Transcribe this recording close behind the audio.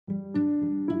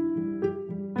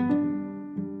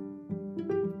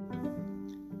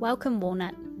Welcome,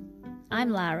 Walnut. I'm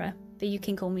Lara, but you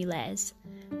can call me Laz,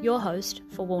 your host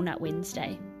for Walnut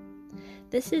Wednesday.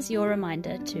 This is your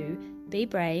reminder to be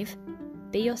brave,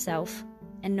 be yourself,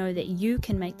 and know that you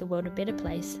can make the world a better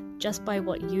place just by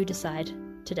what you decide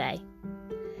today.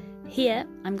 Here,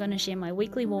 I'm going to share my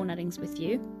weekly walnuttings with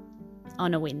you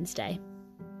on a Wednesday.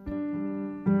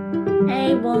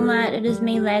 Hey Walnut, it is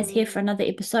me Laz here for another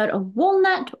episode of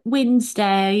Walnut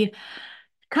Wednesday,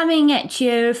 coming at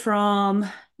you from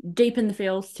deep in the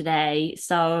fields today.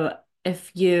 So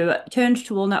if you turned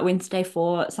to Walnut Wednesday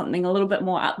for something a little bit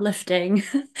more uplifting,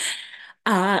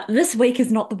 this week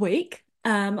is not the week.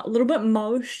 A little bit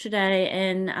mosh today,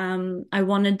 and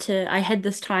I had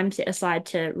this time set aside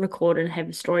to record and have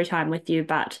a story time with you,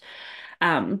 but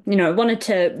wanted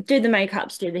to do the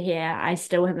makeups, do the hair. I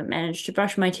still haven't managed to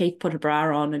brush my teeth, put a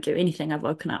bra on, or do anything. I've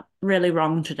woken up really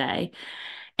wrong today.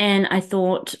 And I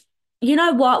thought, you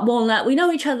know what, Walnut, we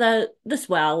know each other this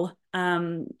well.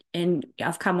 And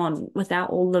I've come on without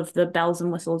all of the bells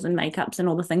and whistles and makeups and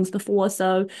all the things before.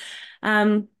 So,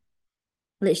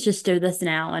 let's just do this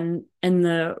now and in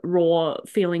the raw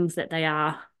feelings that they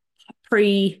are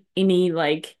pre any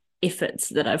like efforts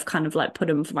that I've kind of like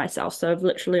put in for myself. So I've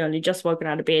literally only just woken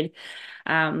out of bed.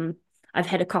 Um, I've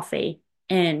had a coffee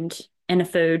and a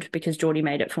food because Geordie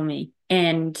made it for me.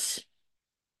 And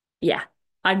yeah,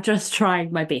 I'm just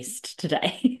trying my best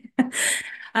today.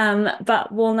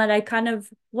 But walnut, I kind of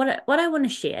what I want to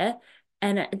share,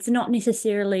 and it's not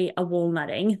necessarily a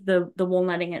walnutting. The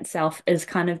walnutting itself is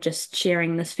kind of just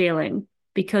sharing this feeling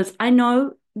because I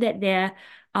know that there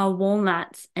are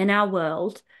walnuts in our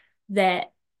world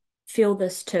that feel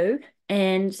this too.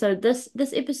 And so this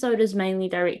episode is mainly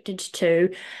directed to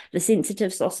the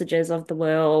sensitive sausages of the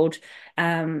world.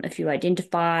 If you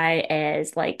identify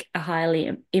as like a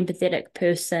highly empathetic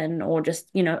person or just,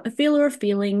 a feeler of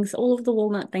feelings, all of the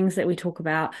walnut things that we talk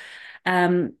about.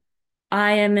 I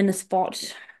am in a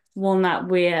spot, walnut,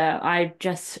 where I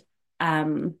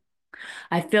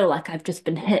feel like I've just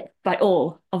been hit by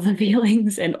all of the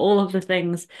feelings and all of the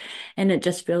things, and it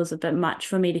just feels a bit much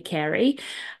for me to carry.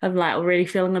 I'm like already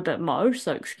feeling a bit moe,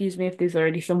 so excuse me if there's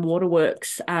already some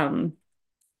waterworks on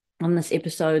this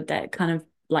episode that kind of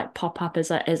like pop up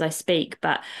as I speak.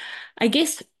 But I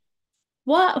guess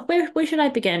where should I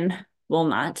begin,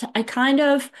 Walnut? I kind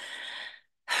of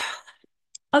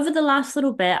over the last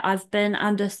little bit, I've been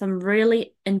under some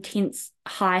really intense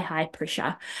high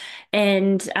pressure,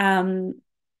 and I'll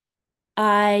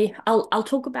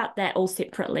talk about that all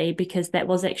separately because that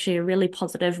was actually a really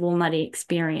positive walnutty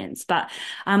experience. But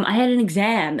I had an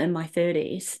exam in my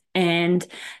 30s, and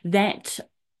that,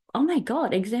 oh my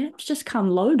God, exams just come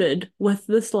loaded with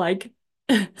this like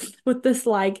with this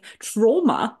like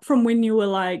trauma from when you were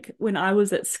like when I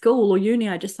was at school or uni.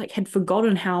 I just like had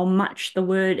forgotten how much the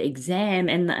word exam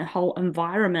and the whole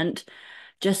environment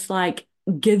just like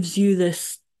gives you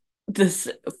this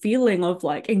feeling of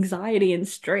like anxiety and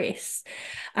stress.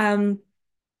 Um,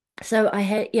 so I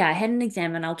had an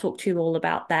exam and I'll talk to you all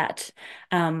about that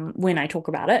when I talk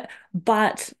about it.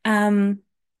 But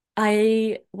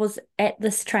I was at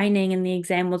this training and the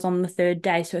exam was on the third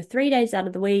day, so 3 days out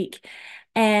of the week,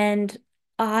 and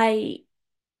I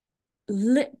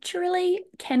literally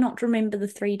cannot remember the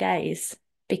 3 days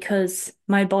because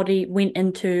my body went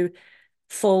into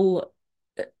full,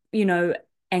 you know,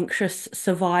 anxious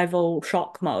survival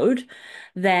shock mode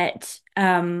that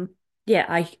yeah,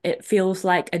 I it feels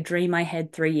like a dream I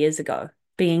had 3 years ago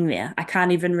being there. I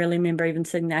can't even really remember even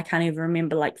sitting there. I can't even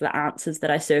remember like the answers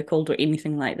that I circled or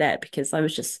anything like that because I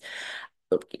was just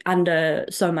under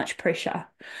so much pressure.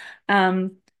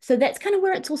 So that's kind of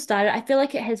where it's all started. I feel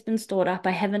like it has been stored up.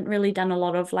 I haven't really done a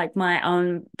lot of like my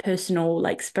own personal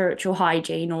like spiritual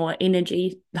hygiene or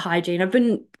energy hygiene. I've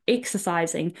been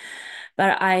exercising,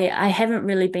 but I haven't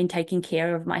really been taking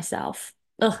care of myself.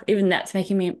 Ugh, even that's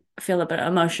making me feel a bit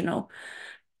emotional.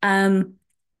 Um,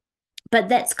 but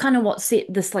that's kind of what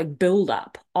set this like build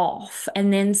up off.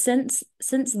 And then since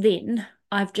then,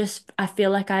 I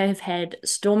feel like I have had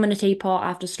storm in a teapot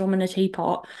after storm in a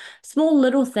teapot, small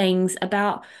little things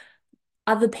about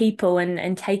other people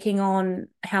and taking on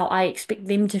how I expect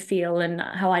them to feel and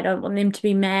how I don't want them to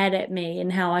be mad at me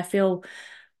and how I feel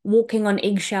walking on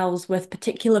eggshells with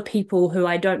particular people who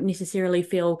I don't necessarily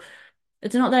feel,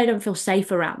 it's not that I don't feel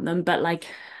safe around them, but like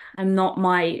I'm not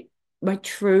my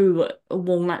true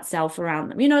walnut self around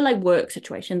them, like work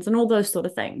situations and all those sort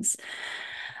of things.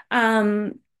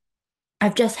 Um,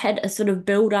 I've just had a sort of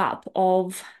build up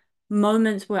of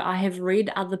moments where I have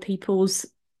read other people's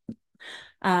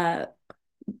uh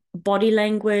body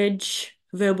language,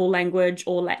 verbal language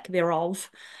or lack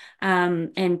thereof,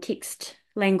 and text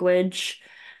language,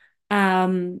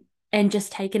 Um, and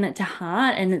just taken it to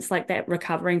heart. And it's like that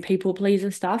recovering people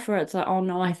pleaser stuff where it's like, oh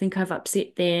no, I think I've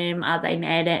upset them. Are they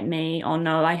mad at me? Oh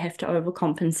no, I have to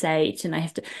overcompensate and I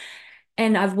have to.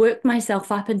 And I've worked myself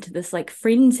up into this like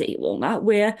frenzy, Walnut,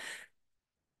 where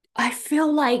I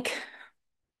feel like,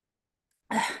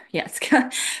 yeah,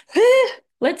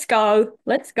 let's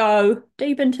go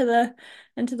deep into the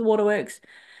waterworks.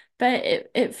 But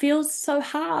it feels so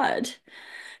hard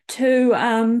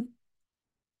to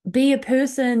be a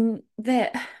person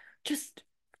that just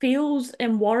feels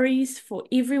and worries for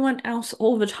everyone else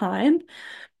all the time.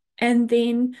 And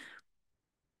then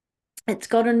it's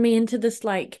gotten me into this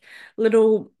like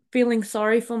little feeling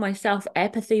sorry for myself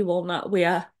apathy walnut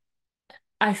where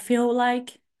I feel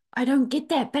like I don't get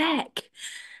that back.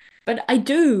 But I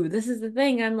do. This is the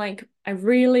thing. I'm like, I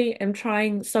really am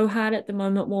trying so hard at the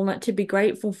moment, Walnut, to be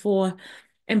grateful for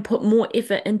and put more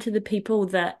effort into the people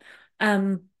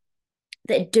um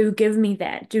that do give me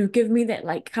that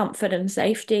like comfort and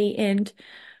safety and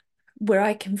where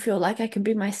I can feel like I can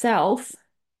be myself.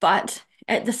 But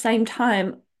at the same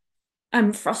time,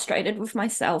 I'm frustrated with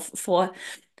myself for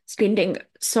spending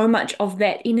so much of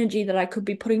that energy that I could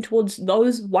be putting towards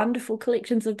those wonderful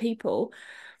collections of people.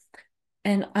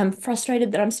 And I'm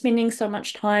frustrated that I'm spending so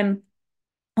much time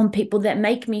on people that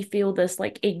make me feel this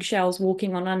like eggshells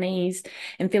walking on our knees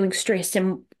and feeling stressed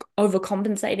and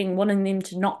overcompensating, wanting them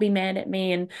to not be mad at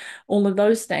me and all of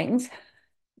those things.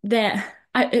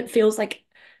 It feels like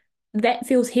that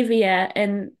feels heavier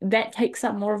and that takes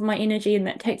up more of my energy and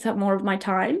that takes up more of my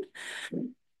time.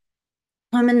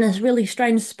 I'm in this really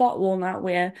strange spot, Walnut,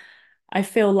 where I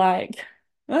feel like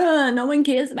no one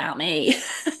cares about me,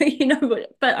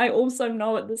 but I also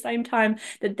know at the same time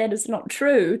that that is not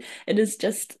true. It is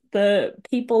just the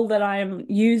people that I am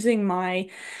using my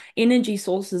energy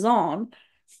sources on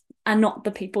are not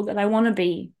the people that I want to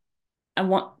be.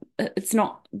 It's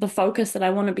not the focus that I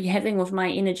want to be having with my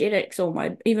energetics or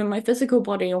my even my physical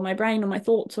body or my brain or my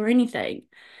thoughts or anything.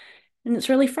 And it's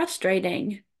really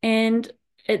frustrating. And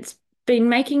it's been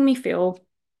making me feel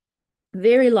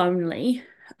very lonely.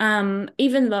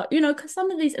 Even though, because some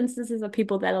of these instances are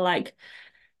people that are like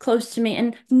close to me,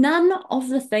 and none of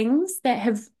the things that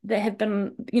have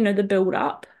been, the build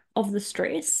up of the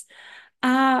stress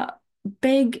are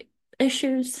big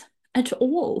issues at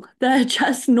all. They're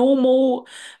just normal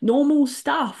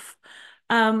stuff.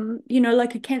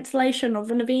 Like a cancellation of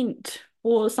an event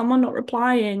or someone not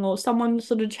replying or someone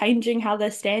sort of changing how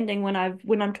they're standing when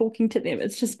I'm talking to them.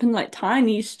 It's just been like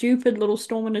tiny, stupid little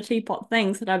storm in a teapot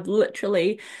things that I've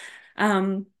literally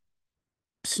um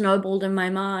snowballed in my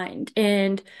mind.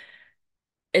 And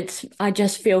I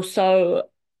just feel so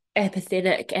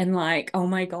apathetic and like, oh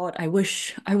my God, I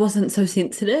wish I wasn't so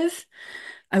sensitive.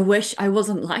 I wish I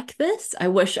wasn't like this. I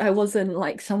wish I wasn't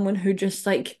like someone who just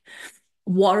like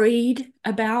worried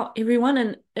about everyone.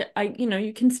 And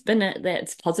you can spin it that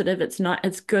it's positive, it's not,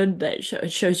 it's good that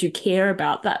it shows you care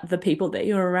about the people that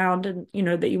you're around and,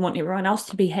 that you want everyone else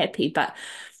to be happy. But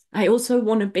I also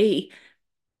want to be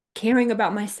caring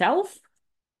about myself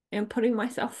and putting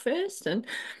myself first. And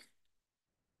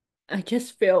I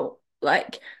just feel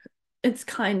like it's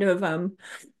kind of um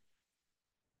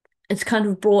it's kind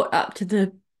of brought up to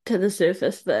the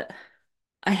surface that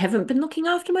I haven't been looking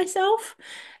after myself.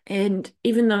 And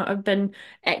even though I've been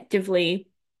actively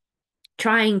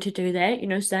trying to do that,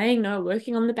 saying no,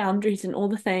 working on the boundaries and all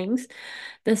the things,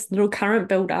 this little current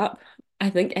build up, I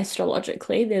think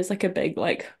astrologically, there's like a big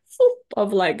like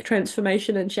of like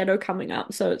transformation and shadow coming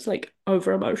up. So it's like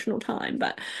over emotional time.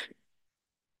 But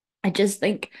I just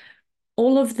think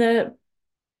all of the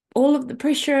all of the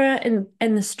pressure and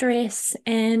the stress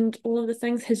and all of the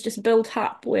things has just built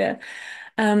up where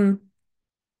um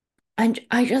and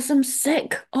I just am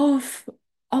sick of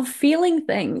feeling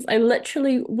things. I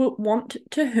literally would want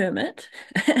to hermit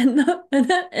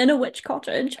in a witch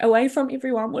cottage away from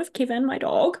everyone with Kevin, my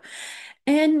dog.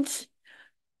 And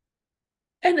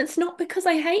it's not because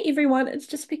I hate everyone, it's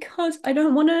just because I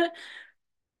don't want to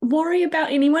worry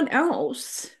about anyone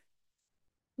else.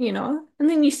 And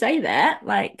then you say that,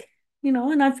 like,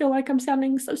 and I feel like I'm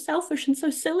sounding so selfish and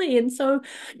so silly and so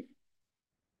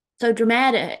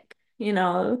dramatic.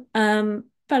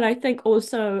 But I think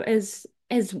also as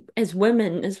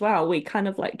women as well, we kind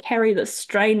of like carry this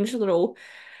strange little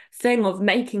thing of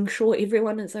making sure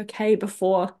everyone is okay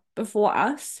before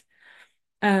us.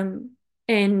 Um,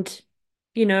 and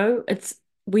it's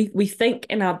we think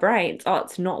in our brains, oh,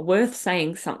 it's not worth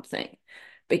saying something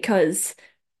because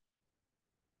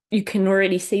you can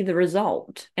already see the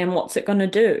result and what's it going to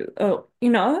do? Oh,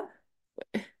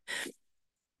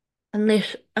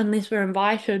 unless we're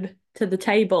invited to the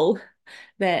table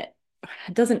that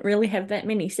it doesn't really have that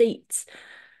many seats.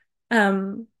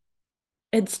 Um,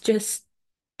 it's just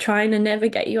trying to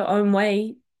navigate your own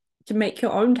way to make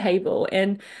your own table.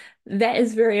 And that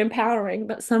is very empowering,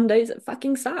 but some days it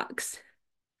fucking sucks.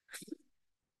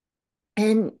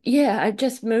 And yeah, I've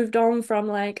just moved on from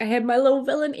like I had my little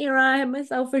villain era, I had my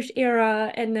selfish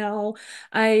era, and now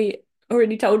I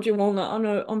already told you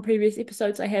on previous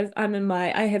episodes I'm in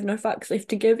my I have no fucks left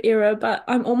to give era, but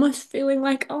I'm almost feeling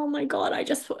like, oh my God, I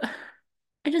just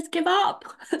give up.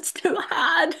 It's too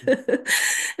hard.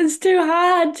 It's too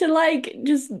hard to like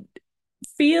just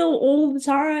feel all the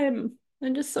time.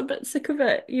 I'm just a bit sick of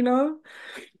it, you know?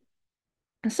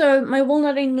 So my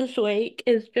walnutting this week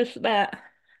is just that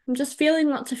I'm just feeling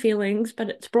lots of feelings, but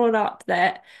it's brought up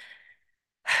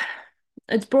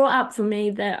for me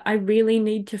that I really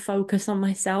need to focus on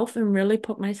myself and really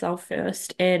put myself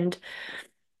first and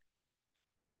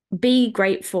be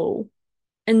grateful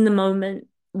in the moment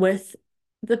with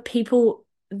the people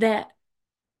that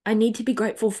I need to be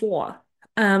grateful for.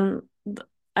 Um,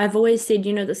 I've always said,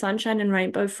 the sunshine and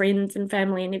rainbow friends and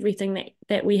family and everything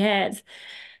that we have,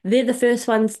 they're the first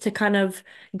ones to kind of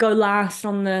go last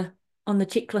on the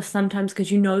checklist sometimes because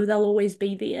they'll always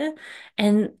be there.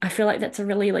 And I feel like that's a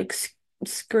really like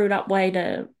screwed up way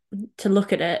to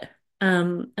look at it.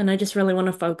 And I just really want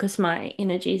to focus my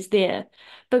energies there.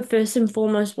 But first and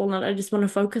foremost, Walnut, I just want to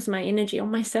focus my energy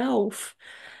on myself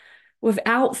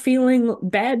without feeling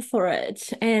bad for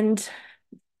it. And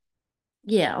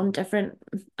yeah, on different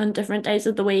days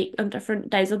of the week, on different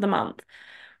days of the month.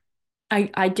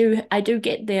 I do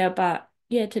get there, but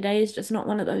yeah, today is just not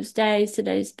one of those days.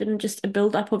 Today's been just a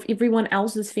build up of everyone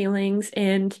else's feelings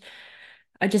and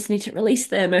I just need to release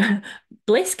them.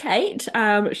 Bless Kate.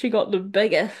 She got the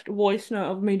biggest voice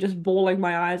note of me just bawling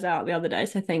my eyes out the other day.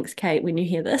 So thanks, Kate, when you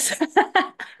hear this.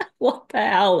 What the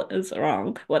hell is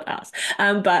wrong with us?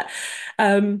 But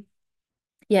um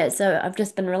yeah, so I've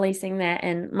just been releasing that,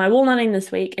 and my walnutting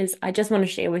this week is I just want to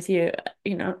share with you,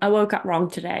 I woke up wrong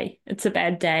today. It's a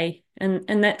bad day,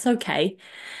 and that's okay.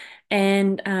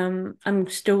 And I'm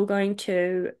going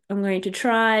to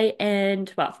try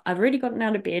and well, I've already gotten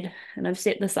out of bed and I've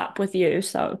set this up with you,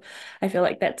 so I feel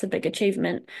like that's a big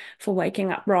achievement for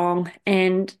waking up wrong.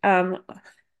 And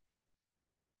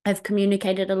I've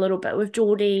communicated a little bit with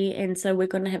Geordie, and so we're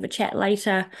going to have a chat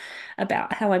later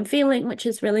about how I'm feeling, which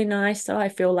is really nice. So I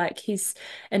feel like he's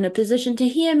in a position to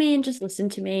hear me and just listen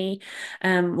to me,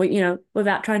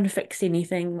 without trying to fix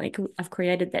anything. Like I've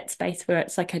created that space where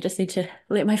it's like I just need to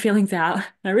let my feelings out.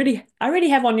 I already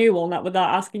have on you, Walnut,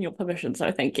 without asking your permission.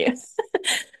 So thank you.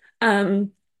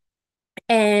 Um,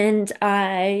 and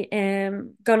I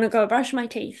am gonna go brush my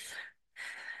teeth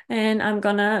and I'm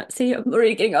gonna see I'm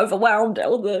already getting overwhelmed at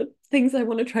all the things I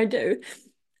want to try do.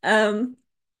 Um,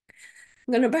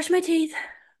 I'm gonna brush my teeth.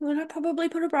 I'm gonna probably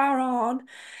put a bra on,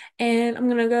 and I'm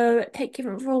gonna go take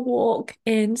Kevin for a walk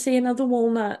and see another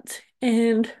walnut,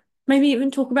 and maybe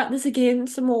even talk about this again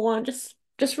some more. Just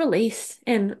release,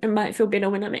 and it might feel better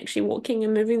when I'm actually walking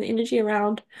and moving the energy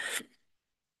around.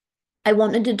 I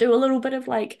wanted to do a little bit of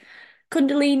like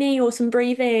Kundalini or some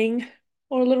breathing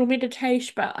or a little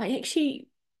meditation, but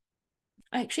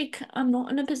I'm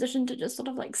not in a position to just sort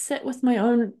of like sit with my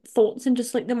own thoughts and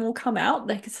just let them all come out.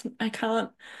 Like I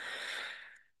can't,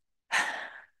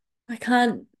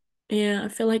 yeah, I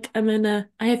feel like I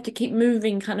have to keep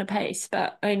moving kind of pace,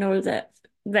 but I know that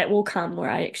that will come where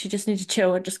I actually just need to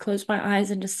chill and just close my eyes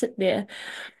and just sit there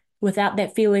without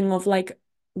that feeling of like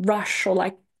rush or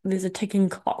like there's a ticking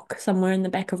clock somewhere in the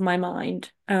back of my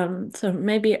mind. So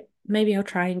maybe I'll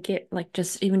try and get like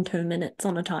just even 2 minutes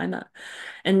on a timer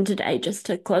and today just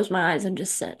to close my eyes and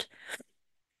just sit.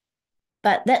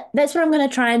 But that's what I'm going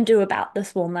to try and do about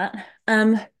this walnut.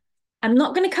 I'm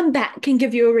not going to come back and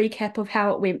give you a recap of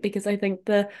how it went because I think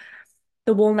the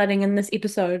walnutting in this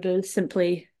episode is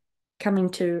simply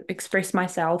coming to express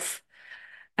myself,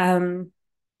 um,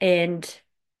 and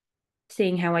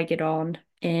seeing how I get on.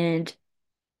 And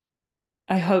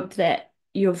I hope that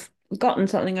you've gotten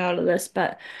something out of this,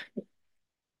 but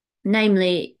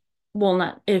namely,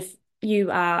 walnut, if you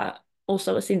are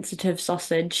also a sensitive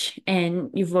sausage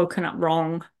and you've woken up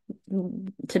wrong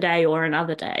today or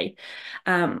another day,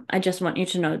 I just want you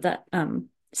to know that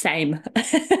same.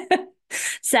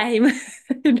 Same.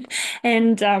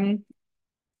 And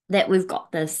that we've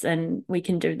got this and we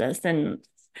can do this and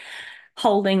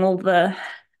holding all the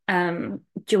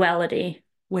duality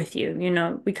with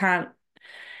you. We can't,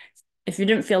 if you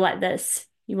didn't feel like this,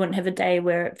 you wouldn't have a day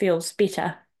where it feels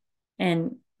better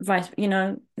and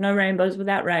no rainbows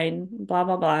without rain, blah,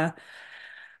 blah, blah.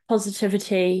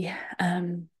 Positivity.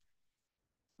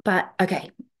 But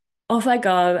okay, off I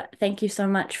go. Thank you so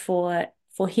much for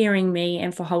hearing me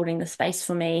and for holding the space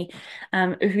for me.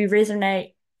 If you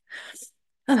resonate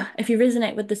if you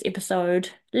resonate with this episode,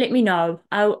 let me know.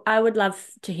 I would love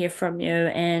to hear from you,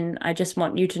 and I just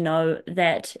want you to know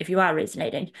that if you are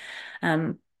resonating,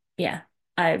 um, yeah,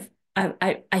 I've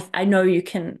I know you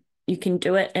can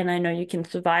do it, and I know you can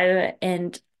survive it,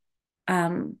 and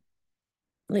um,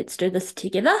 let's do this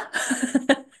together.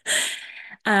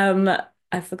 Um,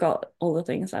 I forgot all the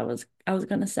things I was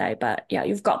gonna say, but yeah,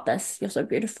 you've got this. You're so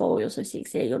beautiful, you're so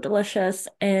sexy, you're delicious,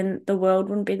 and the world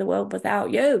wouldn't be the world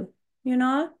without you. You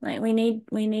know, like we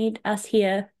need us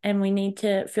here, and we need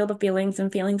to feel the feelings,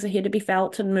 and feelings are here to be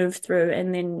felt and move through,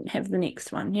 and then have the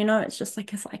next one. You know, it's just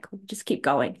like a cycle. Just keep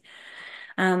going.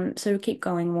 So keep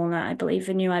going, Walnut. I believe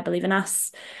in you. I believe in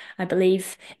us. I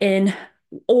believe in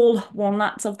all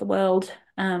walnuts of the world,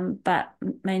 but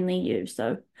mainly you.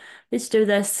 So let's do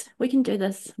this. We can do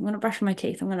this. I'm gonna brush my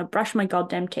teeth. I'm gonna brush my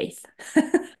goddamn teeth.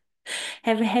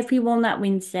 Have a happy Walnut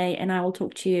Wednesday, and I will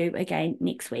talk to you again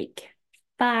next week.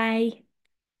 Bye.